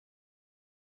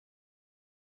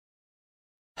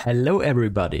Hello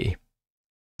everybody!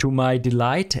 To my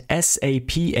delight,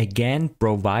 SAP again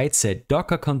provides a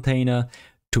Docker container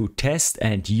to test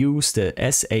and use the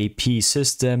SAP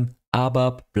System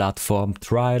ABAP Platform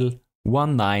Trial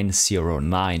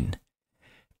 1909.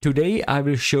 Today I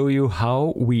will show you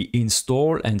how we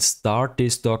install and start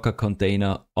this Docker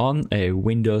container on a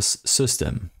Windows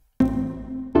system.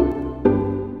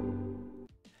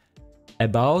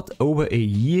 About over a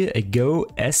year ago,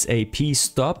 SAP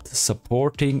stopped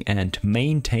supporting and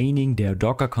maintaining their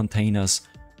Docker containers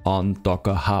on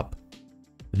Docker Hub.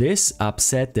 This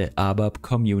upset the ABAP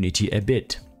community a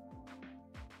bit.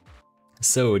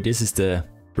 So this is the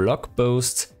blog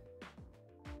post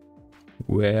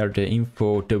where the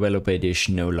info developer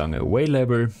edition no longer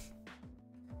available.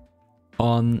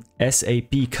 On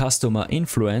SAP customer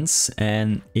influence,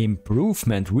 an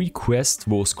improvement request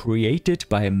was created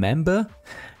by a member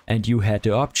and you had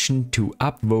the option to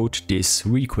upvote this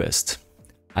request.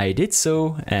 I did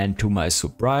so, and to my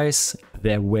surprise,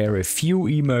 there were a few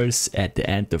emails at the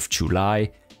end of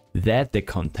July that the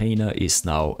container is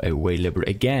now available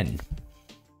again.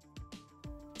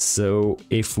 So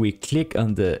if we click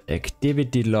on the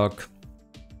activity log,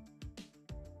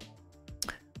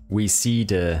 we see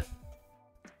the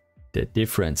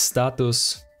different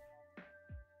status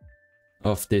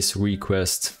of this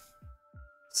request.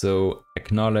 So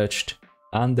acknowledged,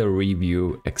 under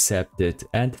review, accepted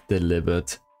and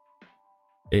delivered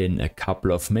in a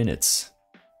couple of minutes.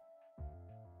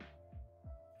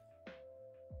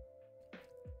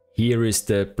 Here is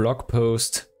the blog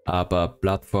post, ABAP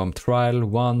Platform Trial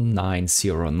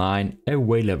 1909,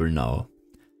 available now.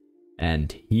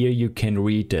 And here you can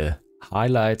read the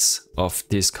highlights of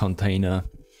this container.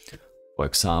 For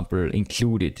example,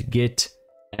 included Git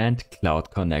and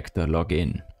Cloud Connector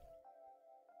login.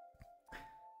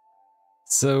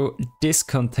 So this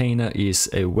container is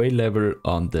available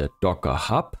on the Docker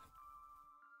Hub.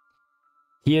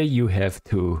 Here you have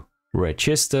to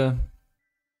register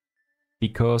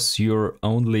because you're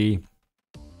only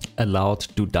allowed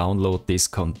to download this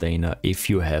container if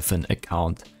you have an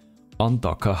account on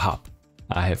Docker Hub.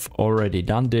 I have already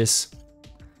done this.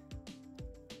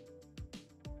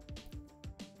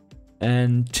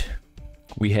 And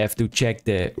we have to check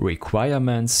the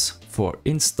requirements for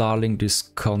installing this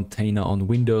container on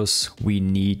Windows. We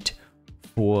need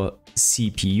 4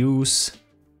 CPUs,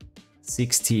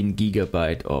 16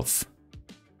 GB of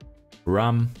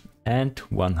RAM and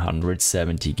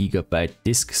 170 GB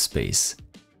disk space.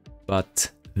 But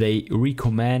they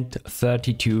recommend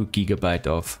 32 GB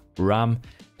of RAM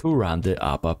to run the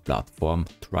ABAP Platform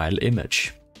Trial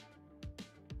image.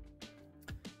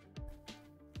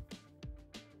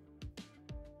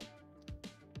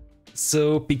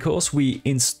 So because we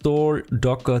install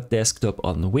Docker Desktop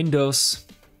on Windows,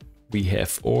 we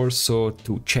have also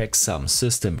to check some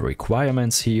system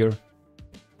requirements here.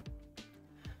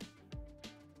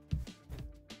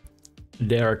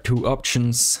 There are two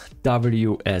options: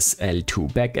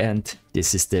 WSL2 backend.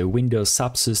 This is the Windows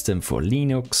subsystem for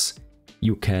Linux.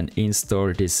 You can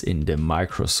install this in the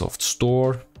Microsoft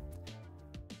Store.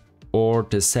 Or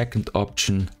the second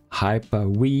option,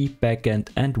 Hyper-V backend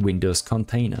and Windows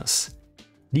containers.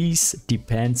 These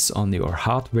depends on your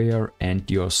hardware and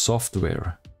your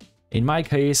software. In my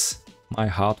case, my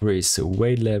hardware is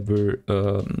available.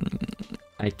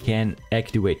 I can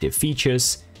activate the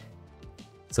features.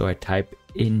 So I type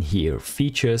in here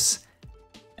features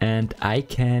and I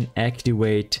can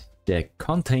activate the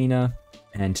container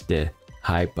and the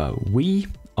Hyper-V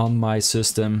on my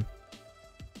system.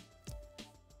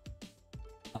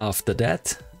 After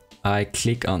that, I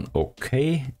click on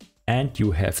OK and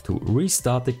you have to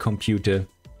restart the computer.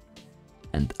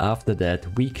 And after that,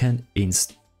 we can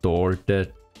install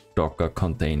the Docker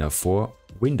container for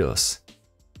Windows.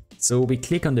 So we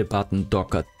click on the button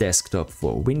Docker Desktop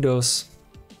for Windows.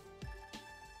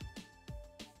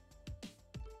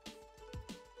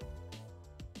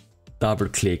 Double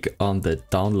click on the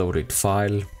downloaded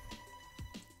file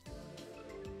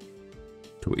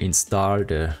to install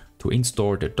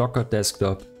the Docker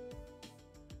Desktop.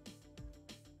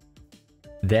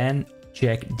 Then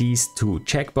check these two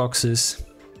checkboxes.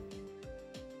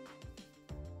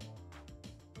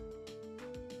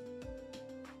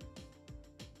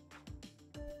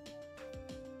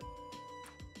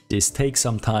 This takes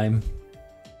some time.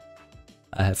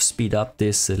 I have speed up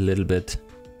this a little bit.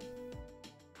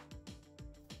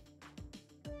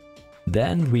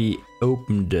 Then we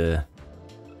open the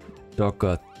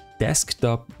Docker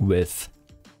Desktop with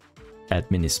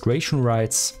administration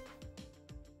rights.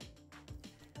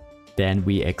 Then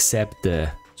we accept the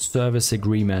service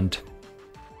agreement.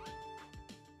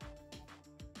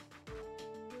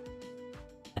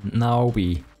 And now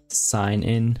we sign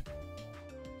in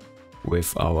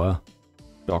with our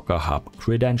Docker Hub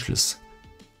credentials.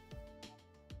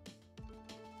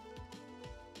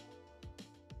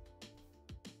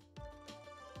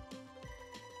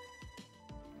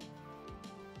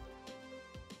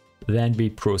 Then we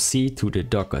proceed to the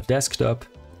Docker desktop.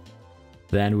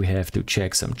 Then we have to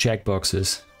check some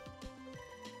checkboxes.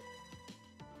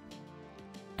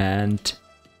 And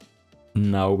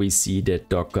now we see the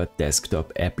Docker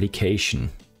desktop application.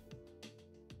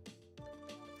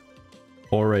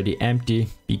 Already empty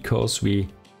because we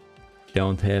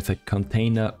don't have a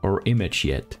container or image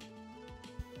yet.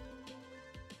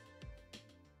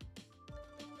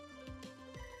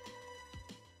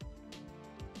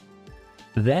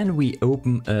 Then we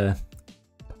open a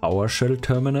PowerShell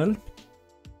terminal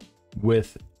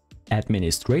with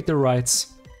administrator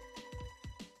rights.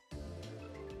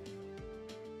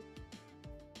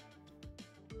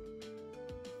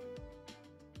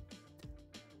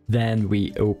 Then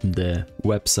we open the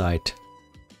website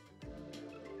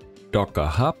Docker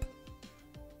Hub.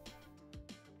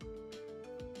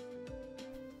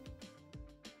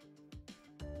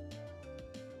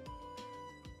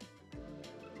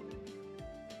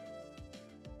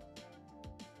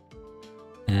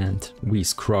 And we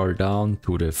scroll down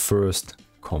to the first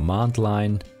command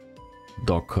line,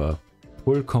 docker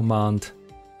pull command.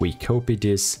 We copy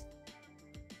this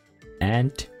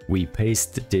and we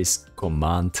paste this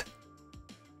command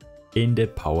in the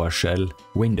PowerShell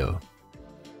window.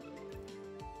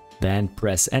 Then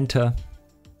press enter.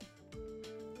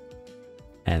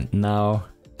 And now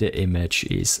the image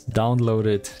is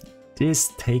downloaded. This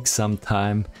takes some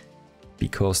time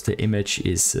because the image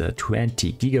is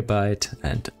 20 GB,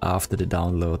 and after the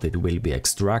download it will be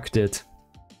extracted.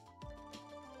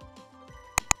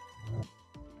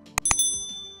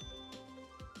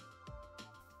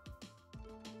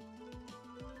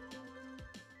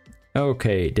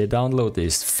 Okay, the download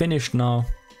is finished now.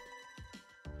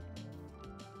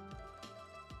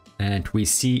 And we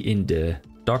see in the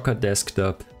Docker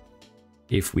desktop,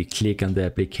 if we click on the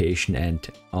application and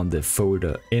on the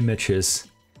folder images,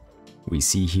 we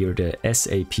see here the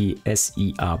SAP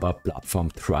SE ABAP Platform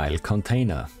Trial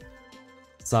container.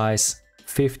 Size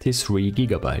 53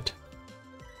 GB.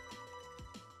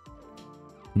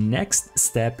 Next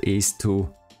step is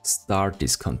to start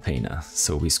this container.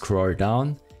 So we scroll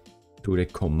down to the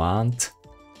command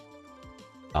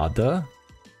other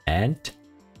and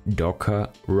docker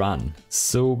run.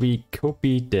 So we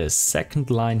copy the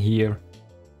second line here.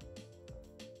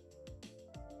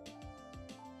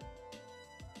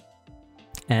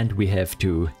 And we have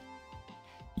to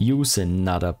use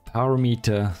another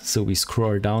parameter. So we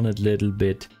scroll down a little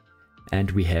bit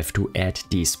and we have to add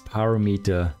this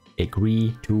parameter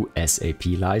agree to SAP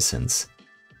license.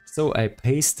 So I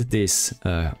paste this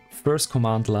first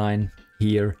command line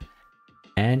here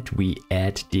and we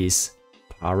add this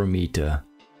parameter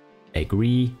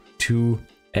agree to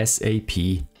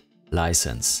SAP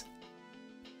license.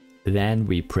 Then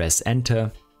we press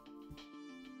enter.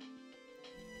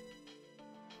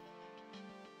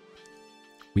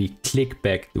 We click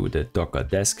back to the Docker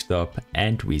desktop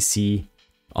and we see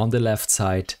on the left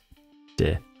side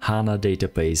the HANA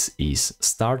database is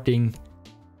starting,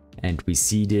 and we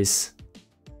see this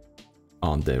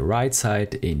on the right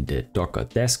side in the Docker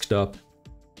desktop,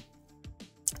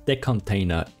 the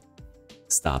container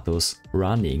status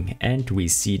running, and we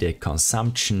see the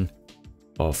consumption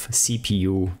of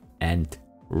CPU and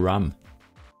RAM.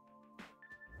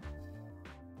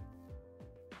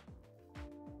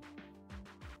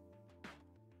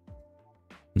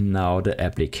 Now the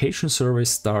application service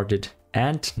started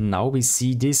and now we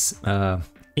see this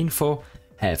info,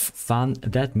 have fun.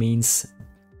 That means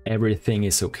everything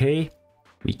is okay.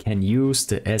 We can use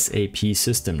the SAP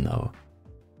system now.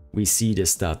 We see the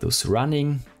status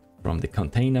running from the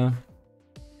container.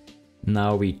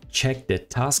 Now we check the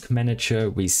task manager.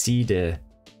 We see the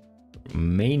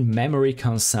main memory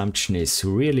consumption is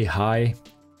really high.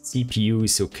 CPU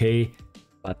is okay,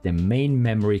 but the main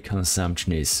memory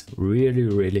consumption is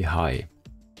really high.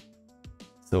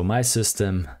 So my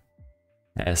system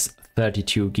has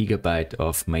 32 GB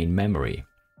of main memory.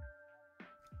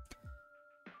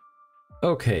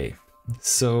 Okay,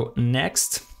 so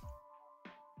next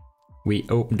we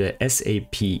open the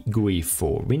SAP GUI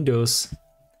for Windows.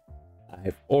 I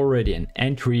have already an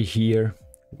entry here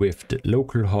with the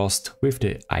localhost with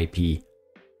the IP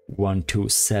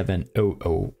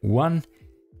 127.0.0.1.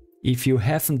 If you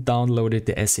haven't downloaded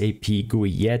the SAP GUI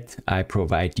yet, I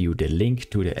provide you the link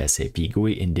to the SAP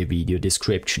GUI in the video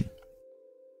description.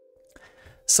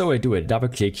 So I do a double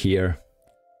click here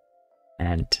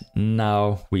And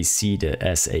now we see the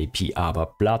SAP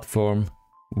ABAP Platform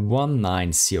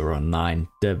 1909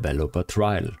 Developer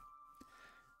Trial.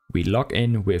 We log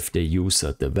in with the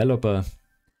user developer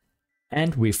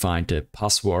and we find the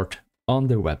password on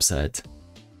the website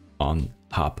on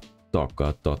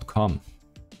hubdocker.com.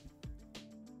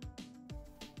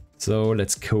 So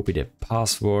let's copy the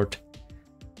password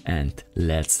and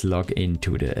let's log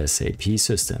into the SAP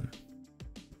system.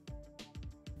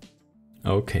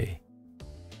 Okay.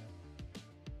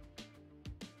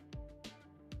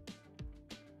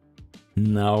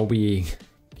 Now we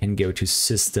can go to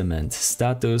System and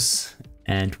Status,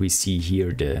 and we see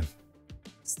here the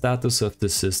status of the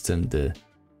system, the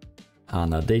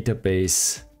HANA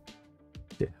database,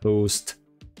 the host,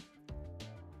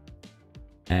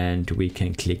 and we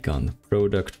can click on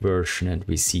product version and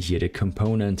we see here the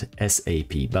component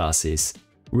SAP Basis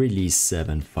Release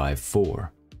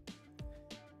 754.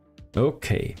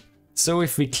 Okay, so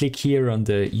if we click here on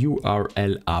the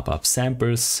URL ABAP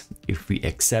samples, if we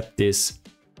accept this,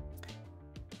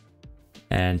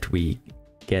 and we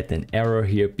get an error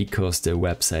here because the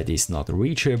website is not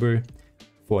reachable.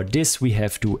 For this we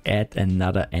have to add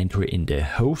another entry in the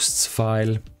hosts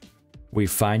file. We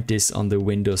find this on the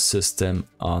Windows system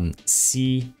on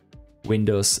C,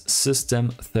 Windows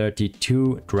System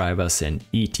 32 drivers and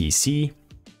etc.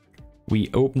 We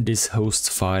open this host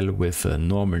file with a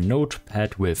normal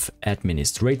notepad with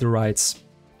administrator rights.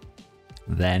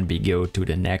 Then we go to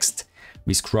the next,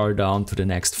 we scroll down to the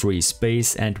next free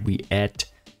space and we add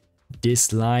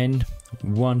this line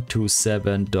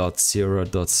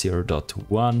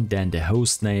 127.0.0.1, then the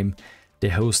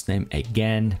host name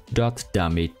again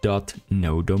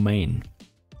 .dummy.no domain.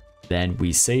 Then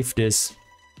we save this,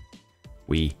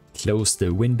 we close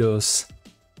the windows,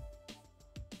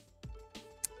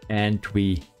 and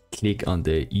we click on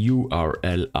the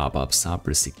URL ABAP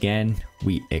samples again.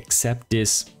 We accept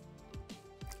this,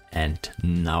 and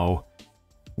now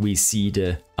we see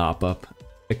the ABAP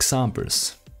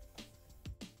examples.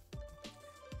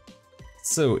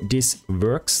 So this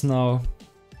works now.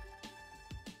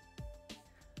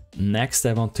 Next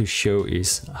I want to show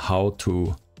is how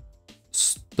to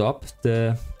stop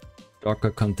the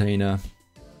Docker container.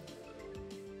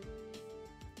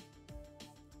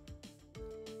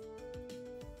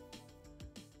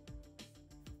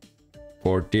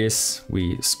 For this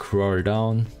we scroll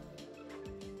down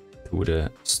to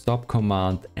the stop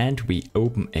command and we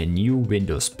open a new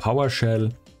Windows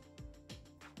PowerShell.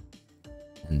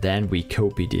 And then we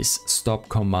copy this stop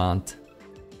command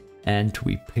and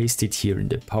we paste it here in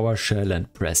the PowerShell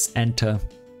and press enter.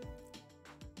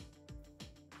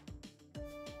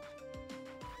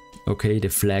 Okay, the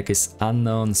flag is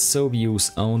unknown, so we use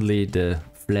only the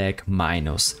flag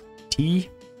 -T.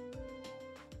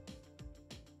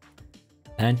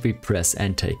 And we press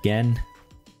enter again.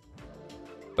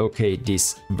 Okay,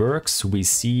 this works. We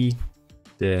see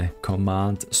the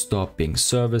command stopping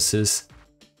services,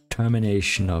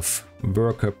 termination of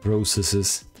worker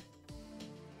processes.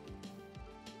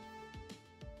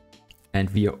 And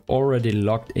we are already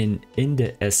logged in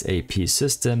the SAP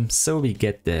system, so we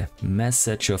get the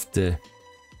message of the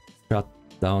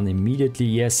shutdown immediately.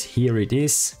 Yes, here it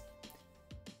is.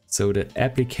 So the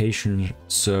application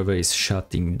server is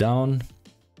shutting down.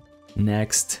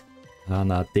 Next,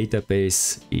 HANA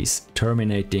database is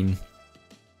terminating.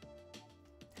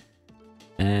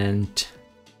 And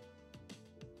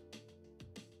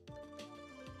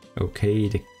okay,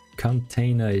 the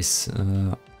container is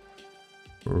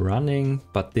running,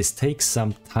 but this takes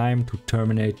some time to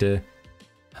terminate the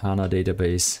HANA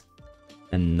database.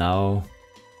 And now,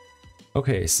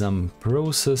 okay, some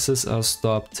processes are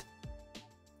stopped.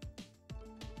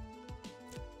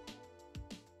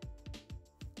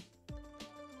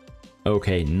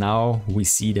 Okay, now we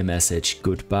see the message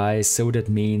goodbye, so that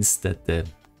means that the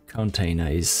container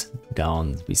is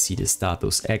down. We see the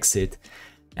status exit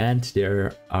and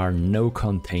there are no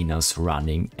containers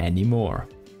running anymore.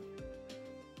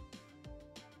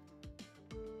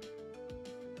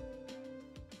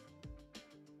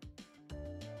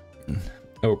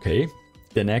 Okay,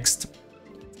 the next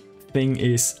thing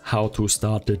is how to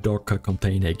start the Docker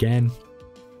container again.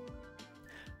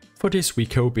 For this we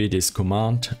copy this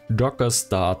command docker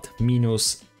start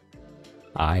 -i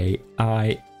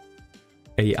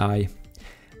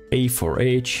A for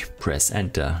H, press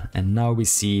enter, and now we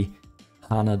see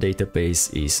HANA database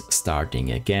is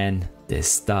starting again. The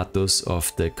status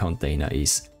of the container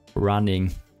is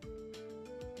running.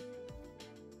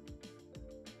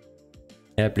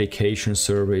 Application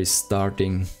server is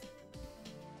starting.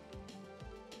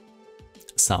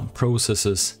 Some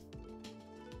processes.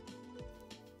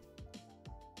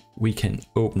 we can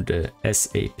open the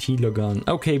SAP logon.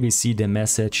 Okay, we see the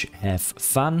message have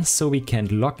fun, so we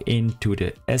can log into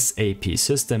the SAP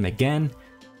system again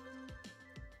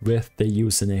with the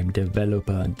username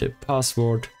developer and the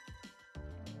password.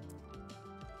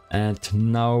 And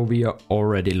now we are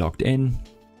already logged in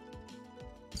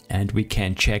and we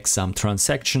can check some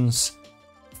transactions.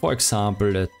 For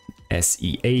example, the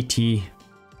SE80.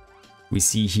 We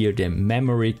see here the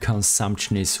memory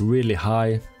consumption is really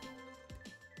high.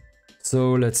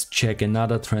 So let's check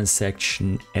another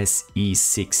transaction,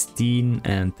 SE16,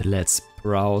 and let's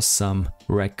browse some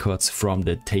records from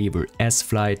the table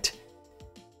S-Flight.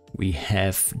 We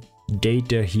have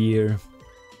data here,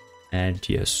 and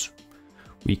yes,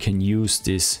 we can use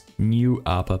this new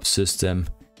ABAP system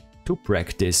to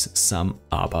practice some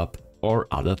ABAP or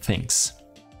other things.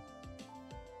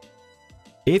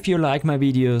 If you like my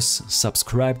videos,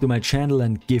 subscribe to my channel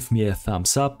and give me a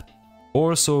thumbs up.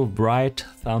 Also write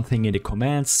something in the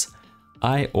comments,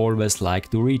 I always like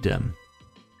to read them.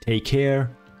 Take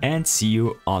care and see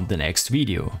you on the next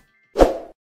video.